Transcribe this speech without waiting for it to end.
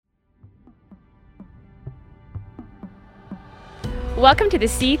Welcome to the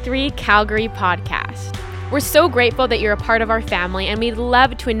C3 Calgary podcast. We're so grateful that you're a part of our family, and we'd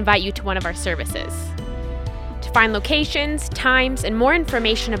love to invite you to one of our services. To find locations, times, and more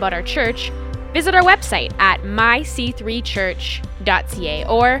information about our church, visit our website at myc3church.ca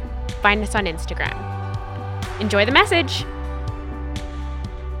or find us on Instagram. Enjoy the message.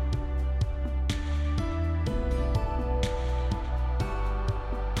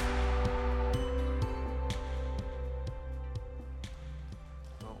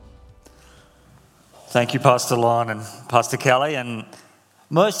 Thank you, Pastor Lon and Pastor Kelly. And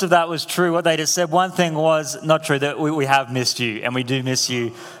most of that was true, what they just said. One thing was not true, that we have missed you, and we do miss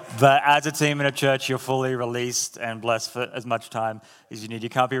you. But as a team in a church, you're fully released and blessed for as much time as you need. You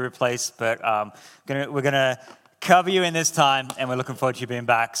can't be replaced, but we're going to cover you in this time, and we're looking forward to you being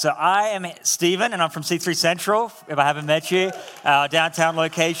back. So I am Stephen, and I'm from C3 Central, if I haven't met you, our downtown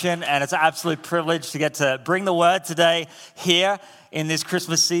location. And it's an absolute privilege to get to bring the word today here in this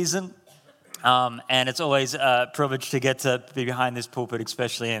Christmas season. And it's always a privilege to get to be behind this pulpit,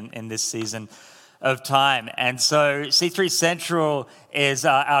 especially in this season of time. And so C3 Central is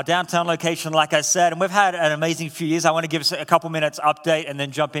our downtown location, like I said, and we've had an amazing few years. I want to give us a couple minutes update and then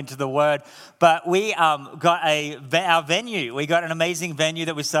jump into the word. But we got our venue. We got an amazing venue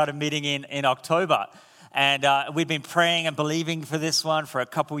that we started meeting in October. And we've been praying and believing for this one for a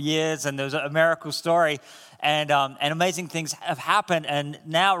couple years, and there's a miracle story. And amazing things have happened. And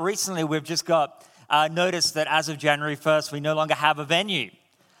now recently we've just got notice that as of January 1st, we no longer have a venue.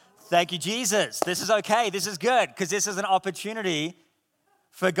 Thank you, Jesus. This is okay. This is good, because this is an opportunity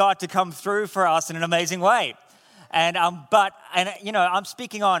for God to come through for us in an amazing way. And I'm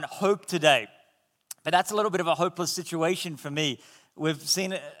speaking on hope today, but that's a little bit of a hopeless situation for me. We've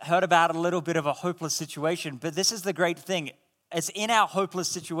heard about a little bit of a hopeless situation, but this is the great thing. It's in our hopeless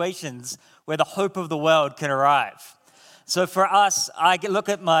situations where the hope of the world can arrive. So for us, I look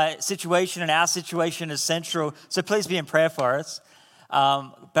at my situation and our situation as central. So please be in prayer for us.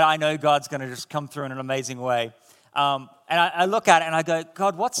 But I know God's going to just come through in an amazing way. And I look at it and I go,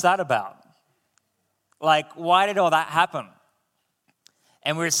 God, what's that about? Like, why did all that happen?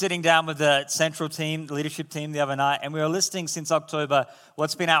 And we were sitting down with the central team, the leadership team the other night, and we were listing since October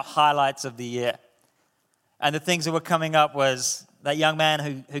what's been our highlights of the year. And the things that were coming up was that young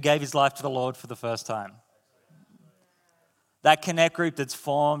man who gave his life to the Lord for the first time. That connect group that's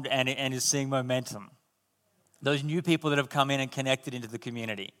formed and is seeing momentum. Those new people that have come in and connected into the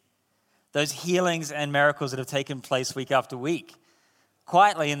community. Those healings and miracles that have taken place week after week.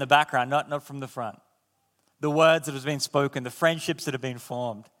 Quietly in the background, not from the front. The words that have been spoken, the friendships that have been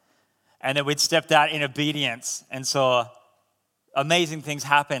formed. And that we'd stepped out in obedience and saw amazing things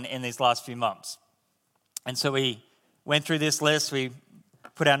happen in these last few months. And so we went through this list, we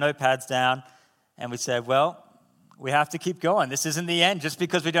put our notepads down, and we said, well, we have to keep going. This isn't the end just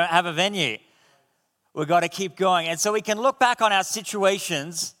because we don't have a venue. We've got to keep going. And so we can look back on our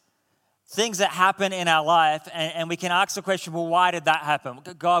situations, things that happen in our life, and we can ask the question, well, why did that happen?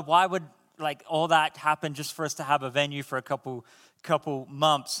 God, why would all that happen just for us to have a venue for a couple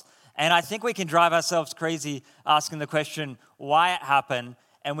months? And I think we can drive ourselves crazy asking the question, why it happened?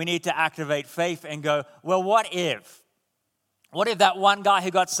 And we need to activate faith and go, well, what if? What if that one guy who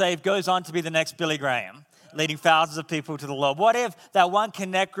got saved goes on to be the next Billy Graham, leading thousands of people to the Lord? What if that one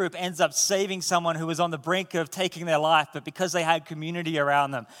connect group ends up saving someone who was on the brink of taking their life, but because they had community around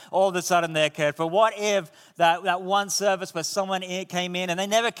them, all of a sudden they're cared for? What if that one service where someone came in and they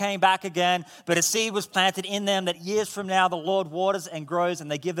never came back again, but a seed was planted in them that years from now the Lord waters and grows and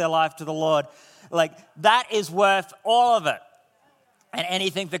they give their life to the Lord? That is worth all of it. And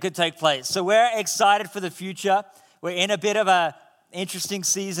anything that could take place. So we're excited for the future. We're in a bit of a interesting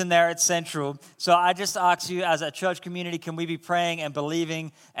season there at Central. So I just ask you as a church community, can we be praying and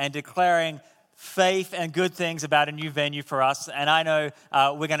believing and declaring faith and good things about a new venue for us? And I know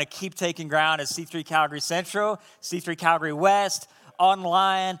we're going to keep taking ground as C3 Calgary Central, C3 Calgary West,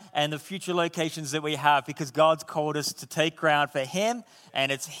 online, and the future locations that we have, because God's called us to take ground for Him,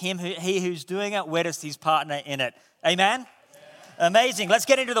 and it's He who's doing it. We're just His partner in it. Amen? Amazing. Let's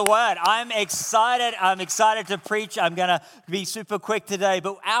get into the word. I'm excited to preach. I'm going to be super quick today.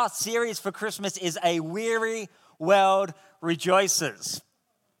 But our series for Christmas is A Weary World Rejoices.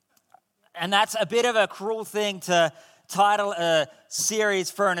 And that's a bit of a cruel thing to title a series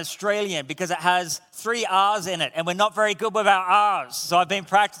for an Australian, because it has 3 R's in it. And we're not very good with our R's. So I've been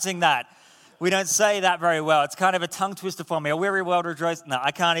practicing that. We don't say that very well. It's kind of a tongue twister for me. A weary world rejoices. No, I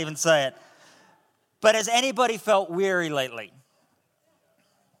can't even say it. But has anybody felt weary lately?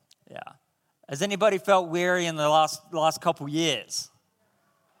 Yeah. Has anybody felt weary in the last couple years?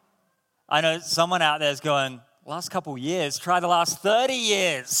 I know someone out there is going, last couple of years, try the last 30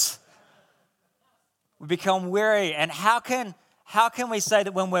 years. We become weary. And how can we say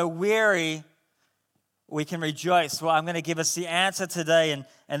that when we're weary, we can rejoice? Well, I'm going to give us the answer today,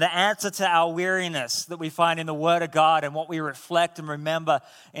 and the answer to our weariness that we find in the Word of God and what we reflect and remember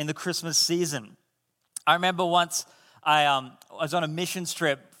in the Christmas season. I remember once I was on a missions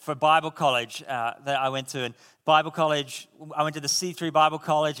trip for Bible college that I went to. And Bible college, I went to the C3 Bible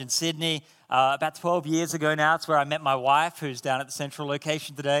College in Sydney about 12 years ago now. It's where I met my wife, who's down at the central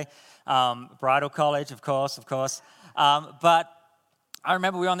location today. Bridal College, of course. But I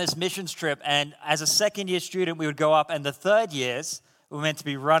remember we were on this missions trip, and as a second-year student, we would go up, and the third years, we were meant to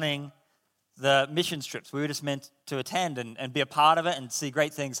be running the missions trips. We were just meant to attend and be a part of it and see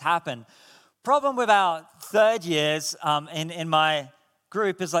great things happen. Problem with our third years in my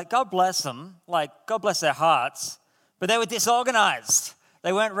group is like, God bless them, like God bless their hearts, but they were disorganized.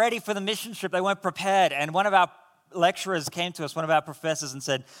 They weren't ready for the mission trip. They weren't prepared. And one of our lecturers came to us, one of our professors, and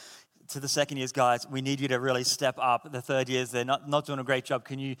said to the second years, guys, we need you to really step up. The third years, they're not doing a great job.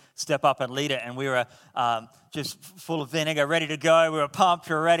 Can you step up and lead it? And we were just full of vinegar, ready to go. We were pumped,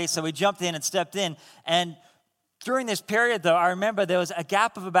 we were ready. So we jumped in and stepped in. And during this period, though, I remember there was a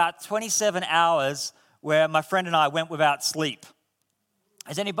gap of about 27 hours where my friend and I went without sleep.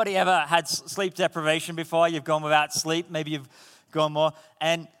 Has anybody ever had sleep deprivation before? You've gone without sleep, maybe you've gone more,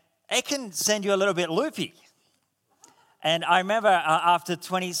 and it can send you a little bit loopy. And I remember after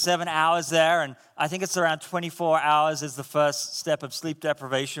 27 hours there, and I think it's around 24 hours is the first step of sleep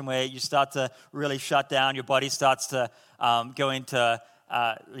deprivation, where you start to really shut down, your body starts to go into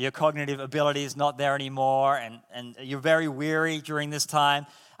your cognitive ability is not there anymore, and you're very weary during this time.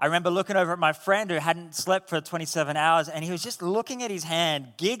 I remember looking over at my friend who hadn't slept for 27 hours, and he was just looking at his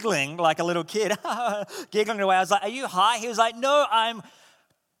hand, giggling like a little kid, giggling away. I was like, are you high? He was like, no, I'm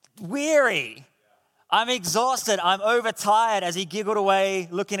weary. I'm exhausted. I'm overtired, as he giggled away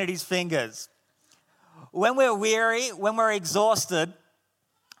looking at his fingers. When we're weary, when we're exhausted,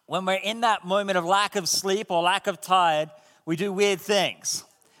 when we're in that moment of lack of sleep or lack of tired, we do weird things.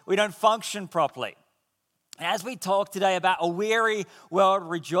 We don't function properly. And as we talk today about a weary world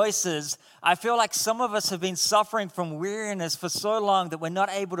rejoices, I feel like some of us have been suffering from weariness for so long that we're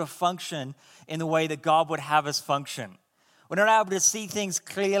not able to function in the way that God would have us function. We're not able to see things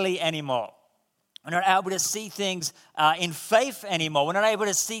clearly anymore. We're not able to see things in faith anymore. We're not able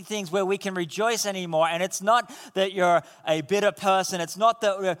to see things where we can rejoice anymore. And it's not that you're a bitter person. It's not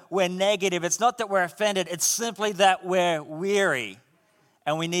that we're negative. It's not that we're offended. It's simply that we're weary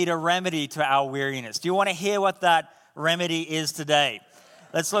and we need a remedy to our weariness. Do you want to hear what that remedy is today?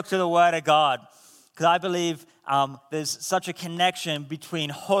 Let's look to the Word of God, because I believe there's such a connection between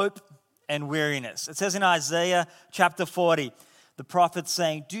hope and weariness. It says in Isaiah chapter 40, the prophet's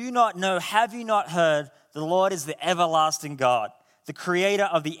saying, do you not know, have you not heard, the Lord is the everlasting God, the creator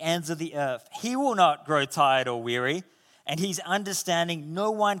of the ends of the earth. He will not grow tired or weary, and his understanding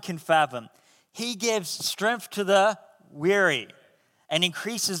no one can fathom. He gives strength to the weary and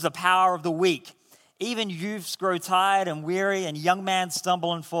increases the power of the weak. Even youths grow tired and weary, and young men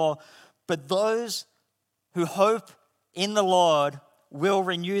stumble and fall. But those who hope in the Lord will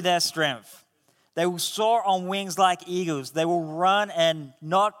renew their strength. They will soar on wings like eagles. They will run and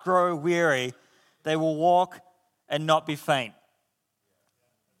not grow weary. They will walk and not be faint.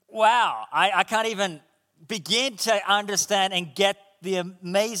 Wow, I can't even begin to understand and get the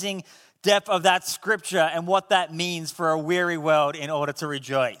amazing depth of that scripture and what that means for a weary world in order to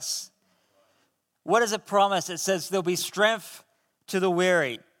rejoice. What does it promise? It says there'll be strength to the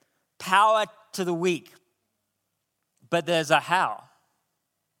weary, power to the weak. But there's a how.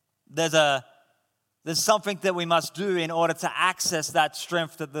 There's something that we must do in order to access that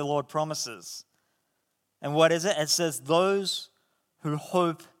strength that the Lord promises. And what is it? It says those who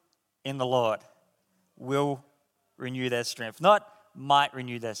hope in the Lord will renew their strength. Not might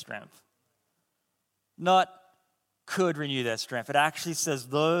renew their strength. Not could renew their strength. It actually says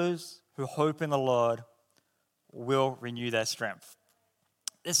those who hope in the Lord will renew their strength.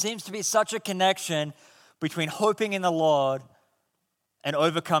 There seems to be such a connection between hoping in the Lord and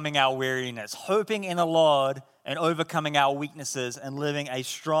overcoming our weariness. Hoping in the Lord and overcoming our weaknesses and living a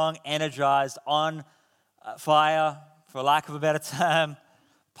strong, energized, on fire, for lack of a better term,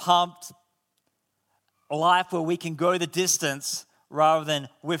 pumped life where we can go the distance rather than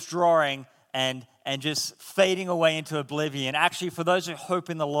withdrawing and just fading away into oblivion. Actually, for those who hope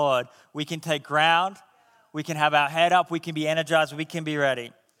in the Lord, we can take ground, we can have our head up, we can be energized, we can be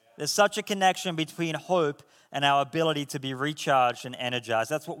ready. There's such a connection between hope and our ability to be recharged and energized.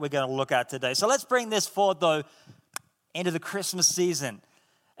 That's what we're going to look at today. So let's bring this forward, though, into the Christmas season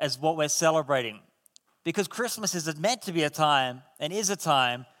as what we're celebrating. Because Christmas is meant to be a time and is a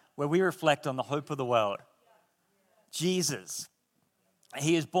time where we reflect on the hope of the world. Jesus.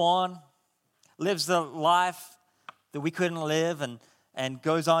 He is born, lives the life that we couldn't live, and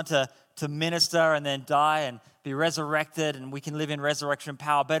goes on to minister and then die and be resurrected, and we can live in resurrection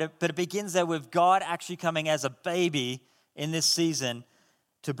power. But it begins there with God actually coming as a baby in this season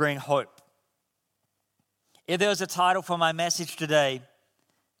to bring hope. If there was a title for my message today,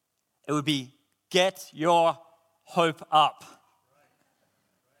 it would be Get Your Hope Up.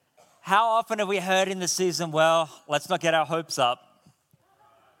 How often have we heard in this season, well, let's not get our hopes up.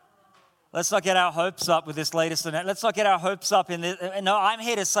 Let's not get our hopes up with this latest event. Let's not get our hopes up in this. No, I'm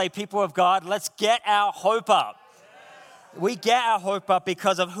here to say, people of God, let's get our hope up. We get our hope up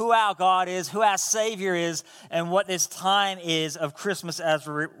because of who our God is, who our Savior is, and what this time is of Christmas as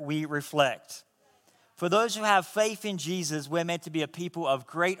we reflect. For those who have faith in Jesus, we're meant to be a people of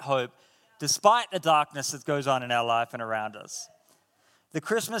great hope, despite the darkness that goes on in our life and around us. The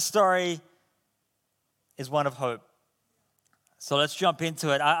Christmas story is one of hope. So let's jump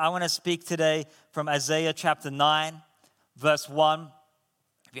into it. I want to speak today from Isaiah chapter 9, verse 1.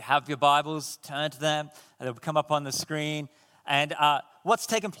 If you have your Bibles, turn to them, and they'll come up on the screen. And what's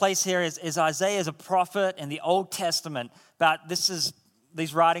taken place here is Isaiah is a prophet in the Old Testament.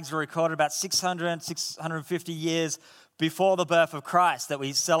 These writings were recorded about 650 years before the birth of Christ that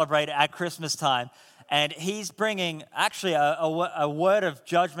we celebrate at Christmas time. And he's bringing actually a word of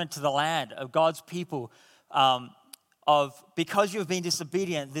judgment to the land, of God's people, of because you've been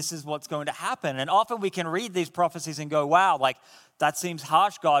disobedient, this is what's going to happen. And often we can read these prophecies and go, wow, like that seems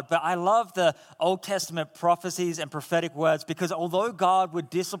harsh, God. But I love the Old Testament prophecies and prophetic words because although God would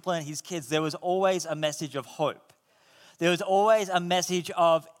discipline his kids, there was always a message of hope. There was always a message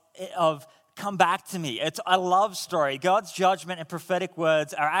of come back to me. It's a love story. God's judgment and prophetic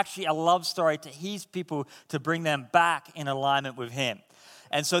words are actually a love story to his people to bring them back in alignment with him.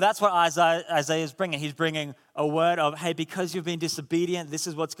 And so that's what Isaiah is bringing. He's bringing a word of, hey, because you've been disobedient, this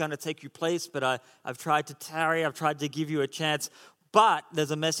is what's going to take you place, but I've tried to tarry, I've tried to give you a chance. But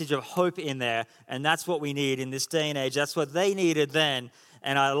there's a message of hope in there, and that's what we need in this day and age. That's what they needed then,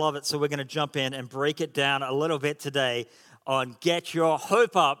 and I love it. So we're going to jump in and break it down a little bit today on Get Your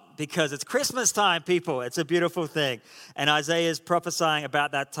Hope Up, because it's Christmas time, people. It's a beautiful thing. And Isaiah is prophesying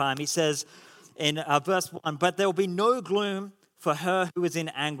about that time. He says in verse 1, but there will be no gloom for her who is in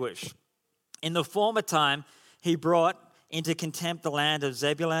anguish. In the former time, he brought into contempt the land of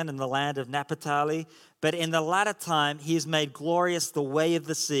Zebulun and the land of Naphtali. But in the latter time, he has made glorious the way of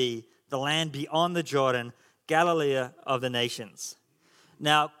the sea, the land beyond the Jordan, Galilee of the nations.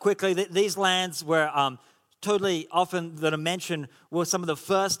 Now, quickly, these lands were totally often that are mentioned were some of the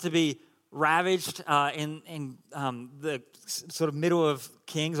first to be ravaged in the sort of middle of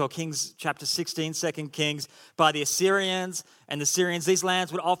Kings, or Kings chapter 16, 2 Kings, by the Assyrians. And the Syrians, these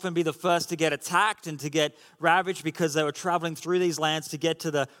lands would often be the first to get attacked and to get ravaged because they were traveling through these lands to get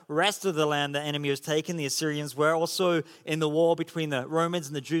to the rest of the land the enemy was taken. The Assyrians were also in the war between the Romans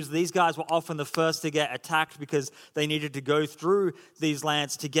and the Jews. These guys were often the first to get attacked because they needed to go through these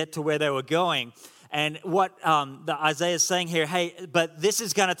lands to get to where they were going. And what the Isaiah is saying here, hey, but this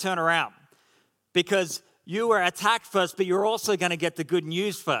is going to turn around because you were attacked first, but you're also going to get the good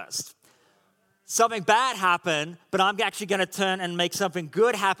news first. Something bad happened, but I'm actually going to turn and make something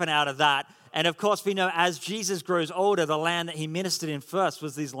good happen out of that. And of course, we know as Jesus grows older, the land that he ministered in first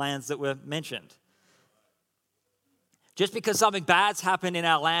was these lands that were mentioned. Just because something bad's happened in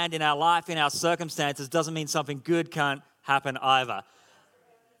our land, in our life, in our circumstances, doesn't mean something good can't happen either.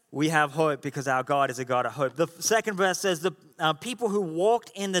 We have hope because our God is a God of hope. The second verse says, the people who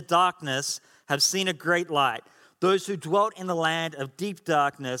walked in the darkness have seen a great light. Those who dwelt in the land of deep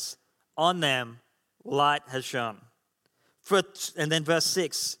darkness, on them light has shone. And then verse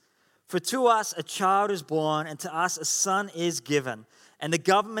 6, for to us a child is born, and to us a son is given, and the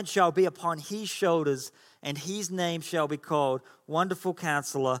government shall be upon his shoulders, and his name shall be called Wonderful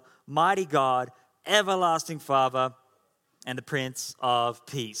Counselor, Mighty God, Everlasting Father, and the Prince of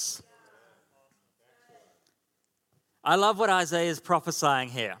Peace. I love what Isaiah is prophesying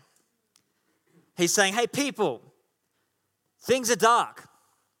here. He's saying, hey, people, things are dark.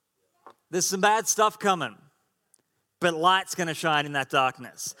 There's some bad stuff coming, but light's going to shine in that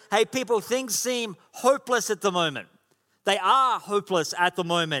darkness. Hey, people, things seem hopeless at the moment. They are hopeless at the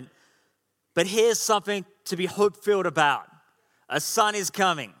moment, but here's something to be hope-filled about. A son is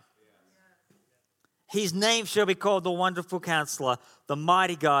coming. His name shall be called the Wonderful Counselor, the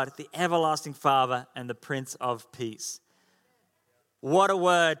Mighty God, the Everlasting Father, and the Prince of Peace. What a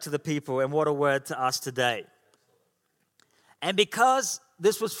word to the people, and what a word to us today. And because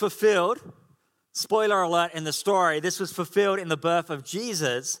this was fulfilled Spoiler alert in the story, this was fulfilled in the birth of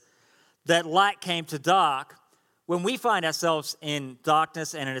Jesus, that light came to dark. When we find ourselves in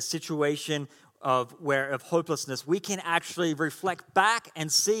darkness and in a situation of hopelessness, we can actually reflect back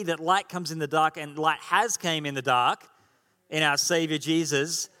and see that light comes in the dark, and light has came in the dark in our Savior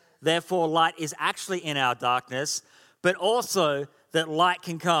Jesus. Therefore, light is actually in our darkness, but also that light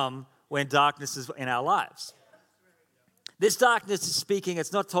can come when darkness is in our lives. This darkness is speaking,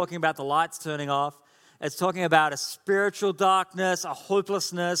 it's not talking about the lights turning off. It's talking about a spiritual darkness, a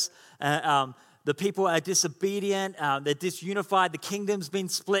hopelessness. The people are disobedient. They're disunified. The kingdom's been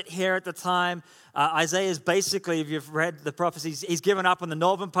split here at the time. Isaiah's basically, if you've read the prophecies, he's given up on the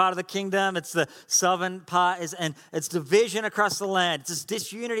northern part of the kingdom. It's the southern part, and it's division across the land. It's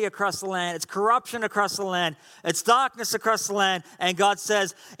disunity across the land. It's corruption across the land. It's darkness across the land. And God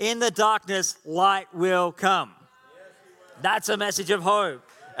says, in the darkness, light will come. That's a message of hope.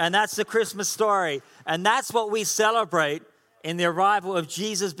 And that's the Christmas story. And that's what we celebrate in the arrival of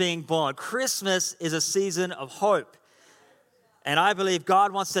Jesus being born. Christmas is a season of hope. And I believe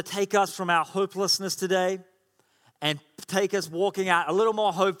God wants to take us from our hopelessness today and take us walking out a little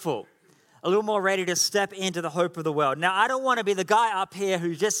more hopeful, a little more ready to step into the hope of the world. Now, I don't want to be the guy up here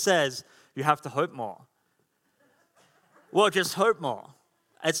who just says, you have to hope more. Well, just hope more.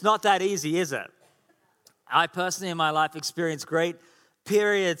 It's not that easy, is it? I personally in my life experienced great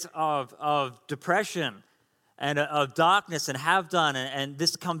periods of depression and of darkness, and have done, and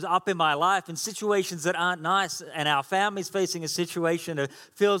this comes up in my life in situations that aren't nice, and our family's facing a situation that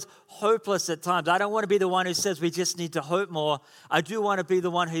feels hopeless at times. I don't want to be the one who says we just need to hope more. I do want to be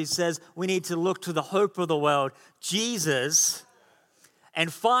the one who says we need to look to the hope of the world, Jesus,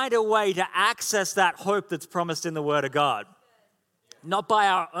 and find a way to access that hope that's promised in the Word of God. Not by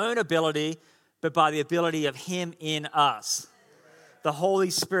our own ability, but by the ability of Him in us. The Holy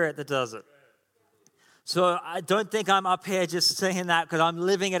Spirit that does it. So I don't think I'm up here just saying that, because I'm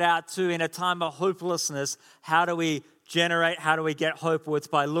living it out too in a time of hopelessness. How do we get hope? Well, it's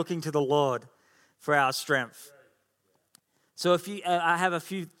by looking to the Lord for our strength. So I have a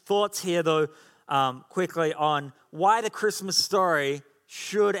few thoughts here though, quickly on why the Christmas story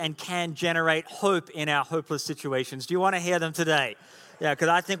should and can generate hope in our hopeless situations. Do you want to hear them today? Yeah, because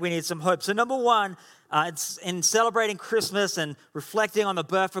I think we need some hope. So number one, it's in celebrating Christmas and reflecting on the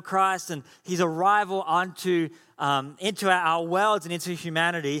birth of Christ and His arrival into our worlds and into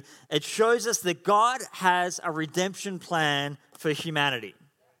humanity. It shows us that God has a redemption plan for humanity.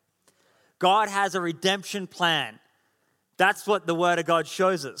 God has a redemption plan. That's what the Word of God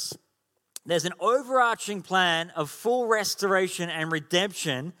shows us. There's an overarching plan of full restoration and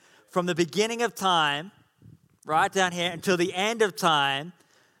redemption from the beginning of time, right down here, until the end of time.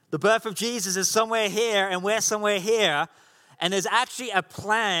 The birth of Jesus is somewhere here, and we're somewhere here. And there's actually a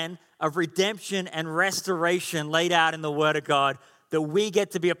plan of redemption and restoration laid out in the Word of God that we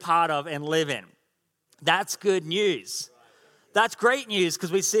get to be a part of and live in. That's good news. That's great news,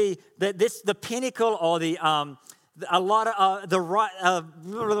 because we see that the pinnacle, or a lot of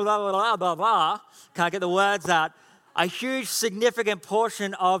can't get the words out. A huge, significant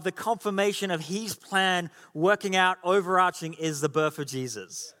portion of the confirmation of His plan working out, overarching, is the birth of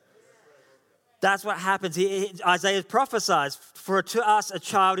Jesus. That's what happens. Isaiah prophesies, for to us a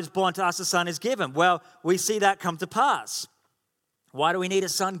child is born, to us a son is given. Well, we see that come to pass. Why do we need a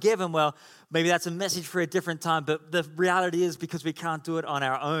son given? Well, maybe that's a message for a different time, but the reality is because we can't do it on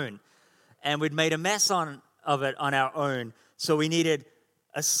our own. And we'd made a mess of it on our own. So we needed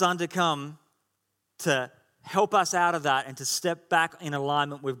a son to come to help us out of that and to step back in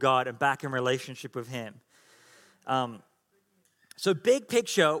alignment with God and back in relationship with Him. So big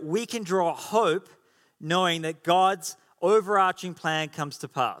picture, we can draw hope knowing that God's overarching plan comes to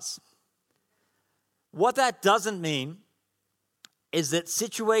pass. What that doesn't mean is that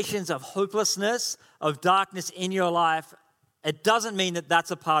situations of hopelessness, of darkness in your life, it doesn't mean that that's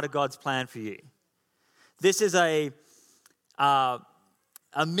a part of God's plan for you. This is a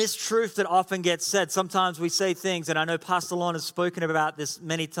mistruth that often gets said. Sometimes we say things, and I know Pastor Lon has spoken about this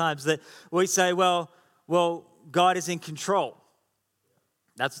many times, that we say, well, God is in control.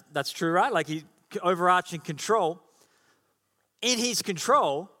 That's true, right? Like He's overarching control. In His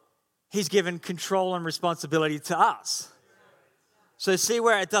control, He's given control and responsibility to us. So see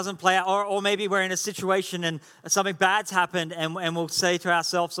where it doesn't play out, or maybe we're in a situation and something bad's happened, and we'll say to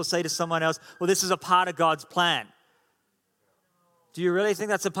ourselves or say to someone else, well, this is a part of God's plan. Do you really think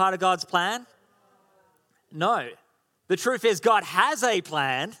that's a part of God's plan? No. The truth is God has a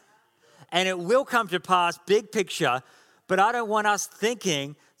plan, and it will come to pass, big picture. But I don't want us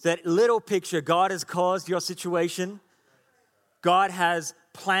thinking that little picture, God has caused your situation. God has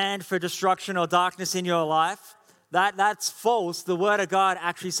planned for destruction or darkness in your life, that's false. The Word of God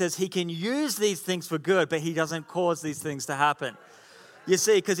actually says He can use these things for good, but He doesn't cause these things to happen. You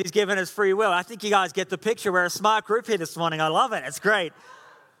see, because He's given us free will. I think you guys get the picture. We're a smart group here this morning. I love it. It's great.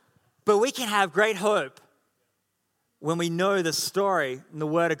 But we can have great hope when we know the story in the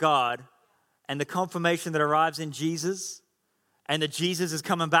Word of God and the confirmation that arrives in Jesus, and that Jesus is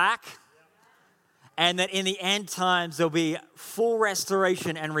coming back, and that in the end times there'll be full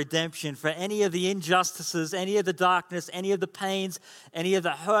restoration and redemption for any of the injustices, any of the darkness, any of the pains, any of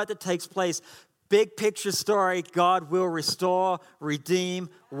the hurt that takes place. Big picture story, God will restore, redeem,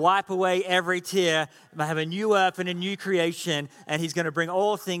 wipe away every tear, have a new earth and a new creation, and He's going to bring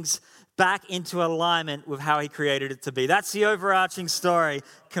all things back into alignment with how He created it to be. That's the overarching story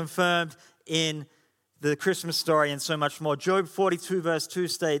confirmed in the Christmas story and so much more. Job 42 verse 2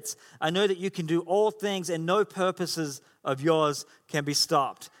 states, I know that you can do all things and no purposes of yours can be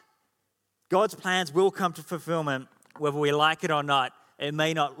stopped. God's plans will come to fulfillment whether we like it or not. It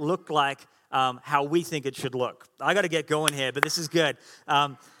may not look like how we think it should look. I got to get going here, but this is good.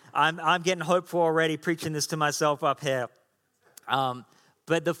 I'm getting hopeful already preaching this to myself up here.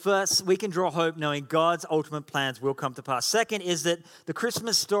 But the first, we can draw hope knowing God's ultimate plans will come to pass. Second is that the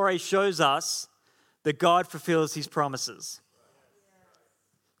Christmas story shows us that God fulfills His promises.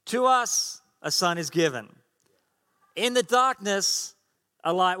 To us, a son is given. In the darkness,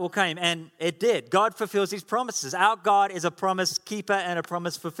 a light will come, and it did. God fulfills His promises. Our God is a promise keeper and a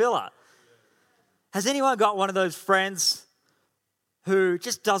promise fulfiller. Has anyone got one of those friends who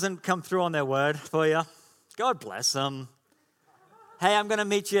just doesn't come through on their word for you? God bless them. Hey, I'm going to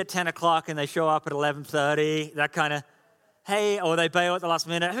meet you at 10 o'clock, and they show up at 11:30, that kind of, hey, or they bail at the last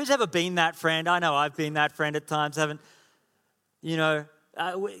minute. Who's ever been that friend? I know I've been that friend at times,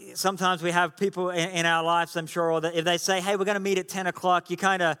 sometimes we have people in our lives, I'm sure, or that if they say, hey, we're going to meet at 10 o'clock, you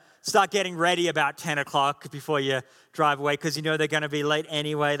kind of start getting ready about 10 o'clock before you drive away because you know they're going to be late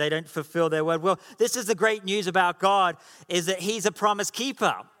anyway. They don't fulfill their word. Well, this is the great news about God, is that He's a promise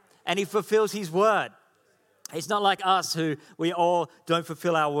keeper and He fulfills His word. He's not like us who we all don't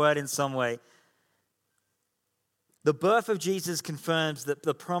fulfill our word in some way. The birth of Jesus confirms that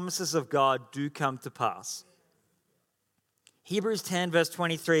the promises of God do come to pass. Hebrews 10 verse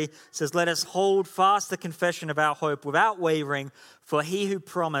 23 says, let us hold fast the confession of our hope without wavering, for He who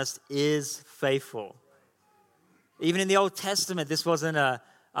promised is faithful. Even in the Old Testament, this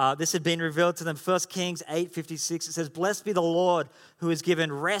had been revealed to them. 1 Kings 8:56, it says, blessed be the Lord who has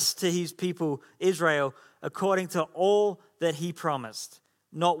given rest to His people Israel according to all that He promised.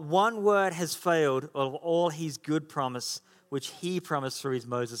 Not one word has failed of all His good promise, which He promised through His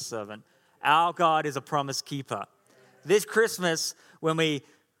Moses servant. Our God is a promise keeper. This Christmas, when we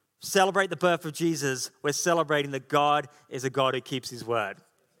celebrate the birth of Jesus, we're celebrating that God is a God who keeps His word.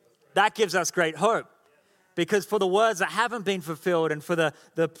 That gives us great hope. Because for the words that haven't been fulfilled and for the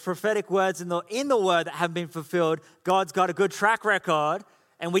prophetic words in the word that haven't been fulfilled, God's got a good track record,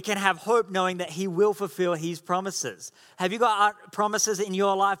 and we can have hope knowing that He will fulfill His promises. Have you got promises in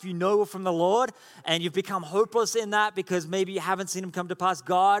your life you know from the Lord, and you've become hopeless in that because maybe you haven't seen them come to pass?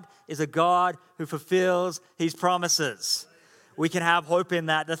 God is a God who fulfills His promises. We can have hope in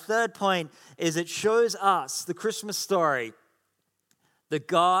that. The third point is it shows us, the Christmas story, that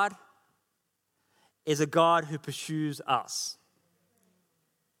God is a God who pursues us.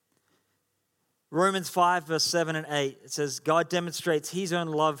 Romans 5 verse 7 and 8, it says, God demonstrates His own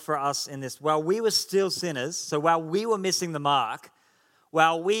love for us in this. While we were still sinners, so while we were missing the mark,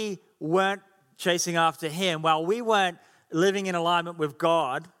 while we weren't chasing after Him, while we weren't living in alignment with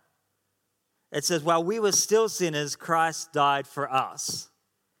God, it says, while we were still sinners, Christ died for us,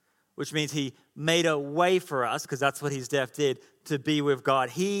 which means He made a way for us, because that's what His death did, to be with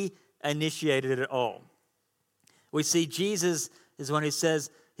God. He initiated it all. We see Jesus is one who says,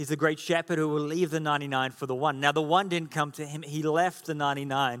 He's the great shepherd who will leave the 99 for the one. Now, the one didn't come to Him. He left the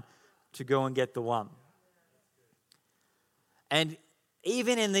 99 to go and get the one. And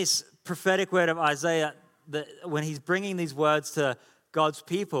even in this prophetic word of Isaiah, when he's bringing these words to God's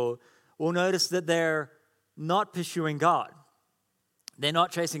people, we'll notice that they're not pursuing God. They're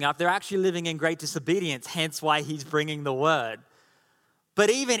not chasing up. They're actually living in great disobedience, hence why He's bringing the word.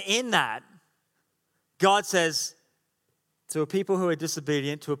 But even in that, God says, to a people who are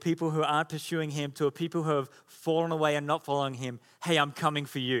disobedient, to a people who aren't pursuing Him, to a people who have fallen away and not following Him, hey, I'm coming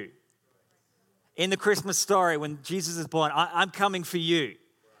for you. In the Christmas story, when Jesus is born, I'm coming for you.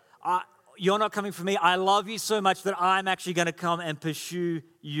 You're not coming for me. I love you so much that I'm actually going to come and pursue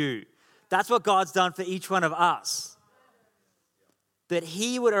you. That's what God's done for each one of us. That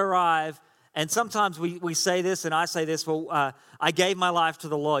He would arrive And sometimes we say this, and I say this, well, I gave my life to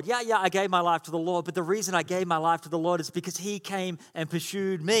the Lord. Yeah, I gave my life to the Lord, but the reason I gave my life to the Lord is because he came and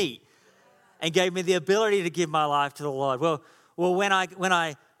pursued me and gave me the ability to give my life to the Lord. Well, when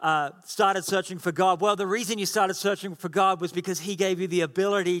I started searching for God, well, the reason you started searching for God was because he gave you the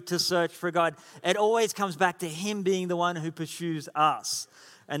ability to search for God. It always comes back to him being the one who pursues us.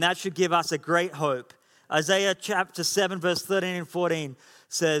 And that should give us a great hope. Isaiah chapter 7, verse 13 and 14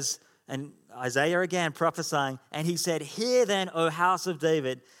 says, and Isaiah again prophesying, and he said, "Hear then, O house of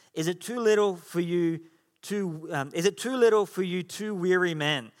David, is it too little for you two weary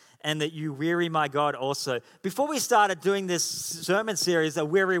men, and that you weary my God also?" Before we started doing this sermon series, "A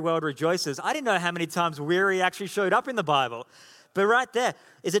Weary World Rejoices," I didn't know how many times weary actually showed up in the Bible. But right there,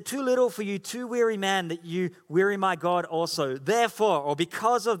 "Is it too little for you two weary men, that you weary my God also? Therefore," or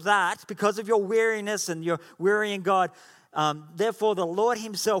because of that, because of your weariness and your wearying God, "therefore the Lord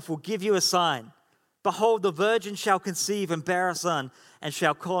himself will give you a sign. Behold, the virgin shall conceive and bear a son, and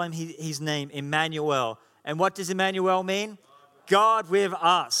shall call him his name Emmanuel." And what does Emmanuel mean? God with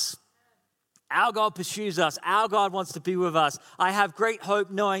us. Our God pursues us. Our God wants to be with us. I have great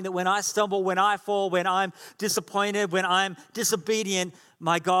hope knowing that when I stumble, when I fall, when I'm disappointed, when I'm disobedient,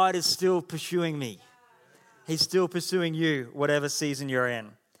 my God is still pursuing me. He's still pursuing you, whatever season you're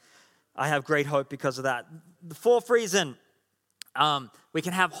in. I have great hope because of that. The fourth reason we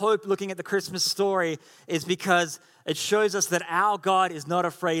can have hope looking at the Christmas story is because it shows us that our God is not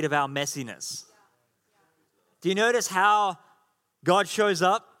afraid of our messiness. Do you notice how God shows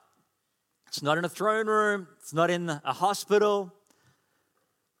up? It's not in a throne room. It's not in a hospital.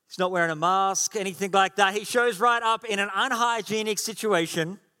 He's not wearing a mask, anything like that. He shows right up in an unhygienic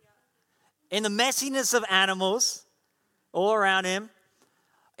situation, in the messiness of animals all around him,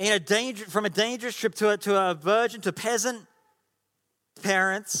 from a dangerous trip to a virgin, to peasant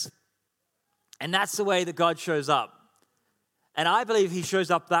parents. And that's the way that God shows up. And I believe he shows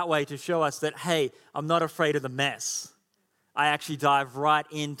up that way to show us that, hey, I'm not afraid of the mess. I actually dive right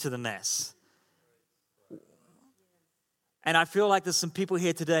into the mess. And I feel like there's some people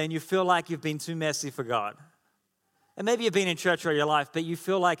here today and you feel like you've been too messy for God. And maybe you've been in church all your life, but you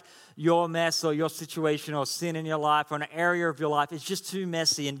feel like your mess or your situation or sin in your life or an area of your life is just too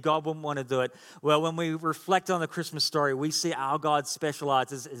messy and God wouldn't want to do it. Well, when we reflect on the Christmas story, we see our God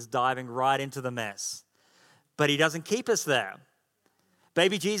specializes is diving right into the mess. But he doesn't keep us there.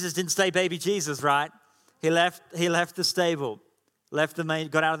 Baby Jesus didn't stay baby Jesus, right? He left the stable,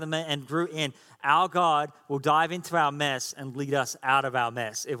 got out of the main and grew in. Our God will dive into our mess and lead us out of our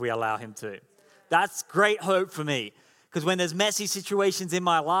mess if we allow him to. That's great hope for me. Because when there's messy situations in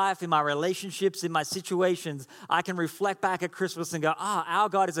my life, in my relationships, in my situations, I can reflect back at Christmas and go, our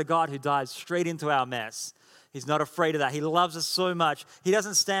God is a God who dives straight into our mess. He's not afraid of that. He loves us so much. He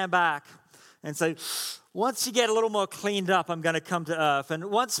doesn't stand back and say, once you get a little more cleaned up, I'm going to come to earth. And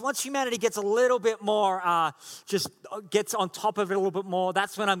once humanity gets a little bit more, just gets on top of it a little bit more,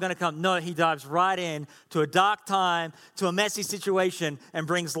 that's when I'm going to come. No, he dives right in to a dark time, to a messy situation, and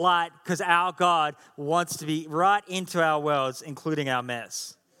brings light because our God wants to be right into our worlds, including our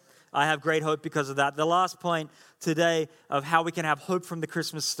mess. I have great hope because of that. The last point today of how we can have hope from the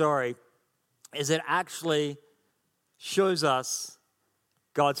Christmas story is it actually shows us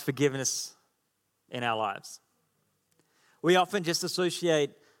God's forgiveness in our lives. We often just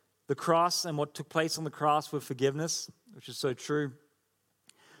associate the cross and what took place on the cross with forgiveness, which is so true.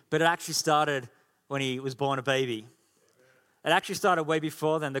 But it actually started when he was born a baby. It actually started way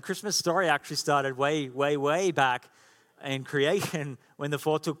before then. The Christmas story actually started way, way, way back in creation when the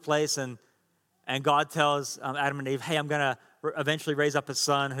fall took place and God tells Adam and Eve, hey, I'm going to eventually raise up a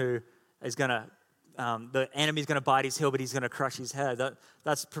son who is going to the enemy's going to bite his heel, but he's going to crush his head.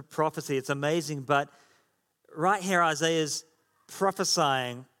 That's prophecy. It's amazing. But right here, Isaiah's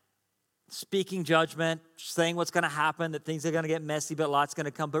prophesying, speaking judgment, saying what's going to happen, that things are going to get messy, but light's going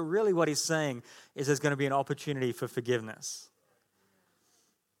to come. But really what he's saying is there's going to be an opportunity for forgiveness.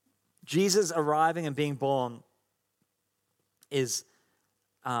 Jesus arriving and being born is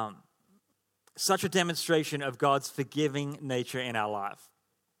such a demonstration of God's forgiving nature in our life,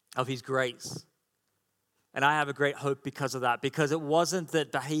 of his grace. And I have a great hope because of that, because it wasn't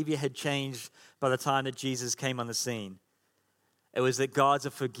that behavior had changed by the time that Jesus came on the scene. It was that God's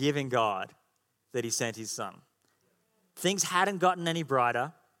a forgiving God that he sent his son. Things hadn't gotten any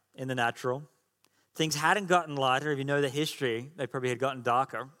brighter in the natural. Things hadn't gotten lighter. If you know the history, they probably had gotten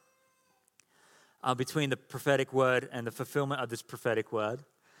darker between the prophetic word and the fulfillment of this prophetic word.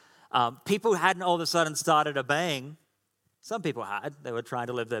 People hadn't all of a sudden started obeying. Some people had. They were trying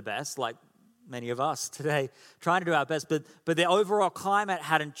to live their best, like many of us today, trying to do our best, but the overall climate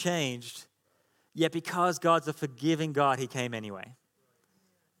hadn't changed. Yet because God's a forgiving God, he came anyway.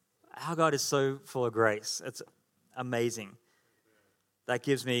 Our God is so full of grace. It's amazing. That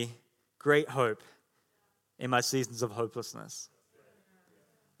gives me great hope in my seasons of hopelessness.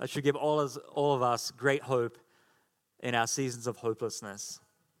 That should give all of us great hope in our seasons of hopelessness.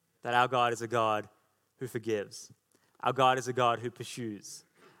 That our God is a God who forgives. Our God is a God who pursues.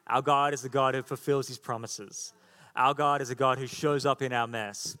 Our God is a God who fulfills his promises. Our God is a God who shows up in our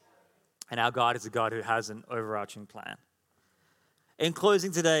mess. And our God is a God who has an overarching plan. In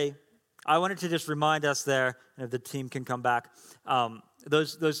closing today, I wanted to just remind us there, and if the team can come back,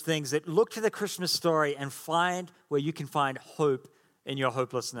 those things that look to the Christmas story and find where you can find hope in your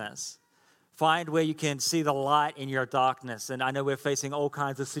hopelessness. Find where you can see the light in your darkness. And I know we're facing all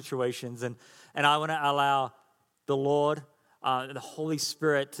kinds of situations, and I want to allow the Lord, the Holy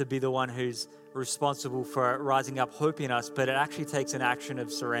Spirit to be the one who's responsible for rising up hope in us, but it actually takes an action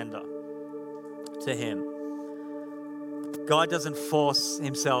of surrender to him. God doesn't force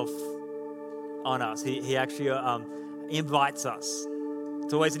himself on us. He actually invites us.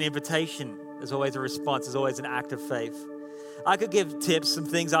 It's always an invitation. There's always a response. There's always an act of faith. I could give tips, some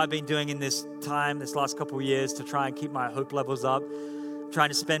things I've been doing in this last couple of years to try and keep my hope levels up. I'm trying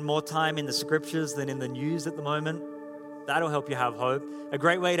to spend more time in the scriptures than in the news at the moment. That'll help you have hope. A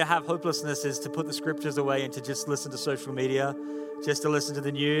great way to have hopelessness is to put the scriptures away and to just listen to social media, just to listen to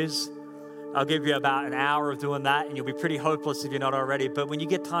the news. I'll give you about an hour of doing that and you'll be pretty hopeless if you're not already. But when you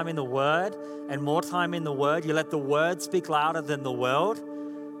get time in the Word and more time in the Word, you let the Word speak louder than the world,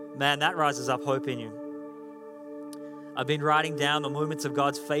 man, that rises up hope in you. I've been writing down the moments of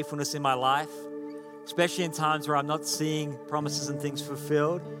God's faithfulness in my life, especially in times where I'm not seeing promises and things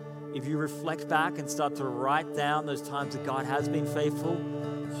fulfilled. If you reflect back and start to write down those times that God has been faithful,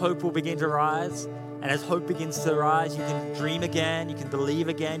 hope will begin to rise. And as hope begins to rise, you can dream again, you can believe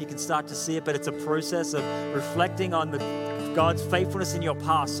again, you can start to see it, but it's a process of reflecting on God's faithfulness in your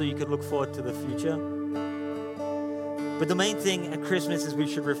past so you can look forward to the future. But the main thing at Christmas is we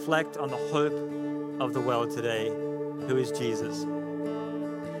should reflect on the hope of the world today, who is Jesus.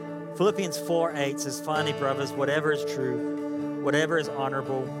 Philippians 4:8 says, "Finally, brothers, whatever is true, whatever is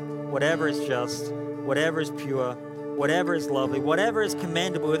honorable, whatever is just, whatever is pure, whatever is lovely, whatever is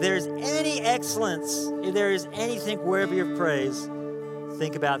commendable, if there is any excellence, if there is anything worthy of praise,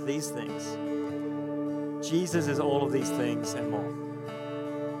 think about these things." Jesus is all of these things and more.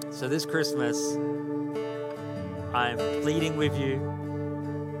 So this Christmas, I'm pleading with you.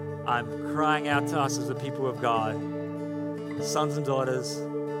 I'm crying out to us as the people of God, sons and daughters,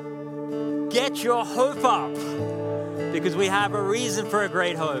 get your hope up, because we have a reason for a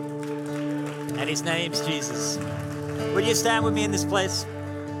great hope, and his name's Jesus. Would you stand with me in this place?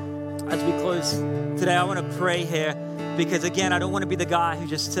 As we close today, I want to pray here, because again, I don't want to be the guy who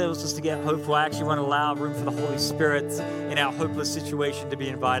just tells us to get hopeful. I actually want to allow room for the Holy Spirit in our hopeless situation to be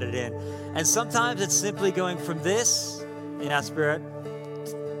invited in. And sometimes it's simply going from this in our spirit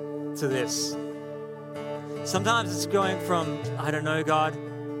to this. Sometimes it's going from, I don't know God,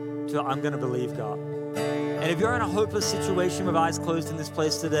 to I'm going to believe God. And if you're in a hopeless situation with eyes closed in this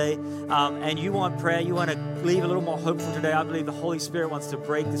place today, and you want prayer, you want to leave a little more hopeful today, I believe the Holy Spirit wants to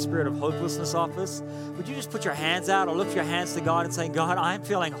break the spirit of hopelessness off us. Would you just put your hands out or lift your hands to God and say, God, I'm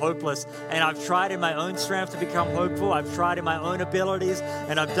feeling hopeless, and I've tried in my own strength to become hopeful. I've tried in my own abilities,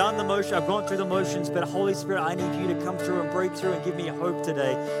 and I've done the motion. I've gone through the motions, but Holy Spirit, I need you to come through and break through and give me hope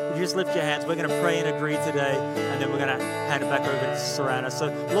today. Would you just lift your hands? We're going to pray and agree today, and then we're going to hand it back over to Sarana.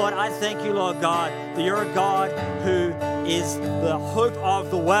 So, Lord, I thank you, Lord God, that you're a God who is the hope of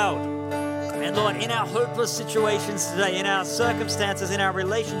the world. And Lord, in our hopeless situations today, in our circumstances, in our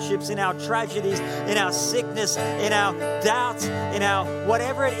relationships, in our tragedies, in our sickness, in our doubts, in our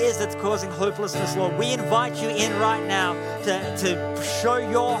whatever it is that's causing hopelessness, Lord, we invite you in right now to show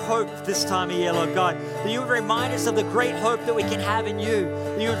your hope this time of year, Lord God. That you would remind us of the great hope that we can have in you.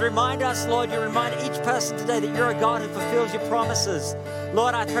 That you would remind us, Lord, you remind each person today that you're a God who fulfills your promises.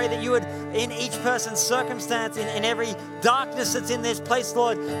 Lord, I pray that you would, in each person's circumstance, in every darkness that's in this place,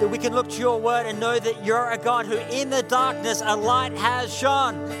 Lord, that we can look to your word and know that you're a God who in the darkness a light has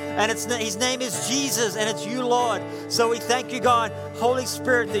shone. And his name is Jesus, and it's you, Lord. So we thank you, God, Holy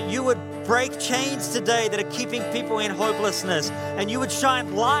Spirit, that you would break chains today that are keeping people in hopelessness, and you would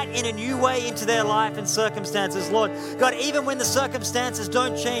shine light in a new way into their life and circumstances, Lord. God, even when the circumstances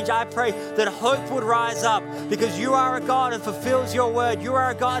don't change, I pray that hope would rise up, because you are a God who fulfills your word. You are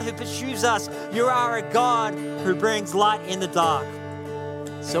a God who pursues us. You are a God who brings light in the dark.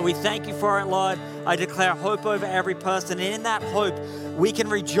 So we thank you for it, Lord. I declare hope over every person, and in that hope, we can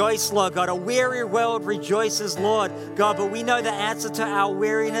rejoice, Lord God. A weary world rejoices, Lord God, but we know the answer to our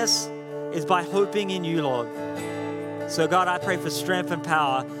weariness is by hoping in you, Lord. So God, I pray for strength and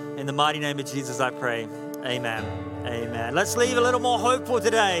power. In the mighty name of Jesus, I pray. Amen. Amen. Let's leave a little more hopeful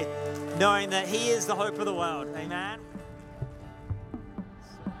today, knowing that He is the hope of the world. Amen.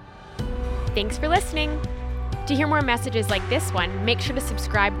 Thanks for listening. To hear more messages like this one, make sure to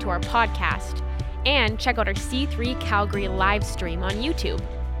subscribe to our podcast and check out our C3 Calgary live stream on YouTube.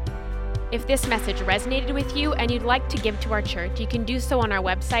 If this message resonated with you and you'd like to give to our church, you can do so on our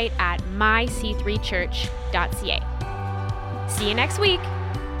website at myc3church.ca. See you next week.